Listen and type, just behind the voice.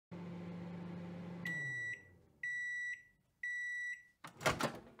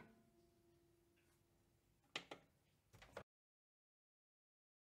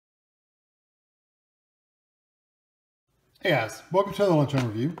Hey guys, welcome to the Lunchtime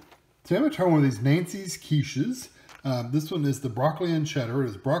Review. Today I'm going to try one of these Nancy's Quiches. This one is the broccoli and cheddar. It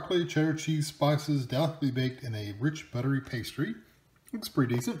is broccoli, cheddar cheese spices, delicately baked in a rich buttery pastry. Looks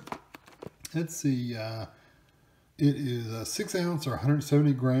pretty decent. Let's see, it is a 6 ounce or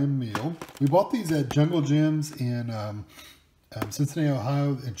 170 gram meal. We bought these at Jungle Gyms in Cincinnati,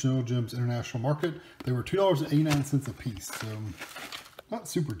 Ohio at Jungle Gyms International Market. They were $2.89 a piece, so not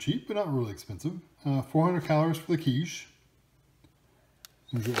super cheap, but not really expensive. 400 calories for the quiche.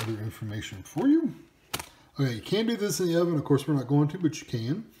 There's your other information for you. Okay, you can do this in the oven. Of course, we're not going to, but you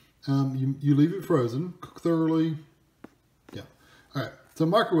can. You leave it frozen, cook thoroughly. Yeah. All right, so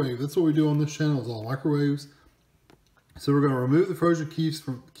microwave. That's what we do on this channel is all microwaves. So we're going to remove the frozen quiche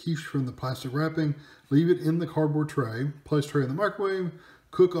from the plastic wrapping, leave it in the cardboard tray, place tray in the microwave,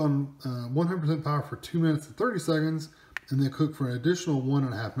 cook on 100% power for 2 minutes and 30 seconds, and then cook for an additional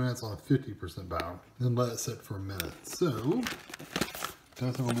 1.5 minutes on 50% power. Then let it sit for a minute. So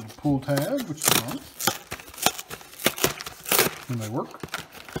does have a little pull tab, which is nice. And they work.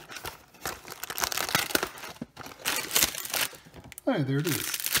 Hey, there it is.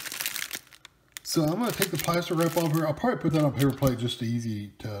 So I'm going to take the plastic wrap off here. I'll probably put that on a paper plate just to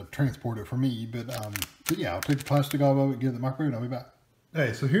easy to transport it for me. But yeah, I'll take the plastic off of it, get it in the microwave, and I'll be back.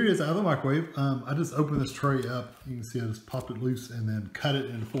 Okay, so here it is out of the microwave. I just opened this tray up. You can see I just popped it loose and then cut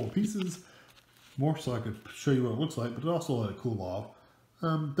it into 4 pieces. More so I could show you what it looks like, but also let it cool off.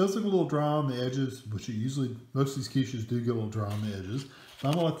 Does look a little dry on the edges, which most of these quiches do get a little dry on the edges. So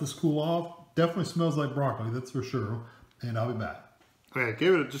I'm gonna let this cool off. Definitely smells like broccoli, that's for sure. And I'll be back. Okay, I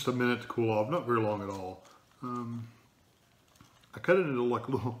gave it just a minute to cool off, not very long at all. I cut it into like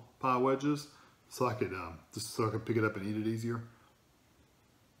little pie wedges so I could just so I could pick it up and eat it easier.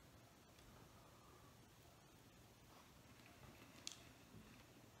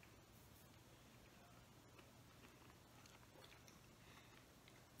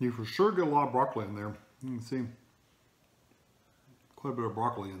 You for sure get a lot of broccoli in there. You can see quite a bit of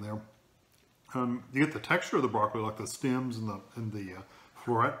broccoli in there. You get the texture of the broccoli, like the stems and the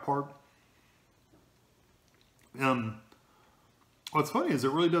floret part. What's funny is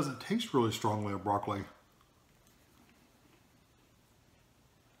it really doesn't taste really strongly of broccoli.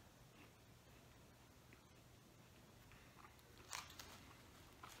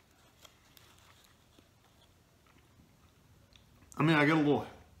 I mean, I get a little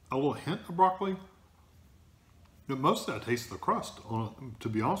hint of broccoli, but mostly I taste the crust on it, to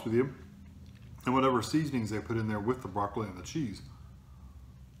be honest with you, and whatever seasonings they put in there with the broccoli and the cheese.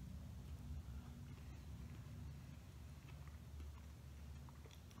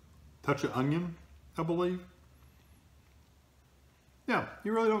 Touch of onion, I believe. Yeah,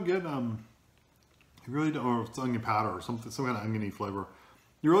 you really don't get you really don't, or it's onion powder or some kind of oniony flavor.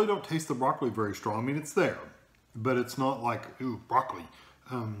 You really don't taste the broccoli very strong. I mean, it's there, but it's not like, ooh, broccoli.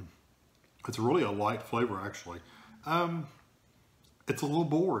 It's really a light flavor, actually. It's a little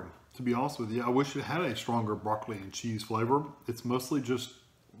boring, to be honest with you. I wish it had a stronger broccoli and cheese flavor. It's mostly just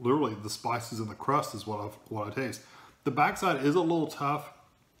literally the spices and the crust is what I taste. The backside is a little tough,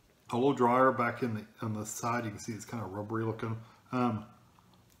 a little drier back on the side. You can see it's kind of rubbery looking. Not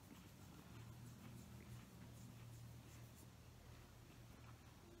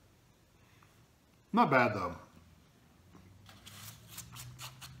bad though.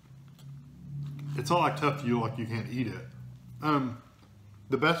 It's not like tough to you like you can't eat it.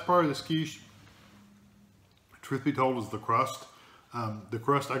 The best part of this quiche, truth be told, is the crust. The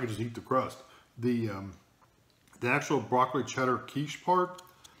crust, I could just eat the crust. The actual broccoli cheddar quiche part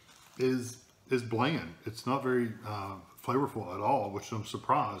is bland. It's not very flavorful at all, which I'm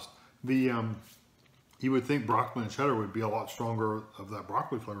surprised. You would think broccoli and cheddar would be a lot stronger of that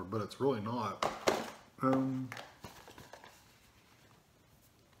broccoli flavor, but it's really not.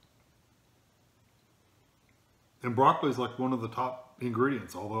 And broccoli is like one of the top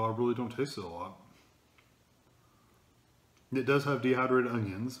ingredients, although I really don't taste it a lot. It does have dehydrated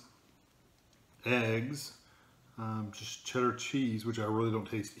onions, eggs, just cheddar cheese, which I really don't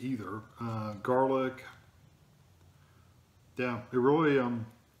taste either, garlic. Yeah,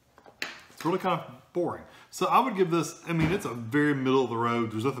 it's really kind of boring. So I would give this, I mean, it's a very middle of the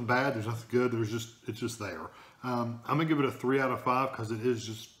road. There's nothing bad, there's nothing good, it's just there. I'm gonna give it a 3 out of 5 because it is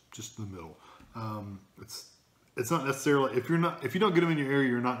just in the middle. It's not necessarily, if you don't get them in your area,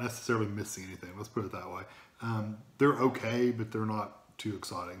 you're not necessarily missing anything. Let's put it that way. They're okay, but they're not too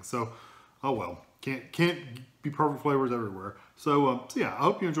exciting. So, oh well, can't be perfect flavors everywhere. So yeah, I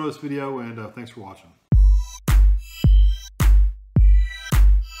hope you enjoy this video, and thanks for watching.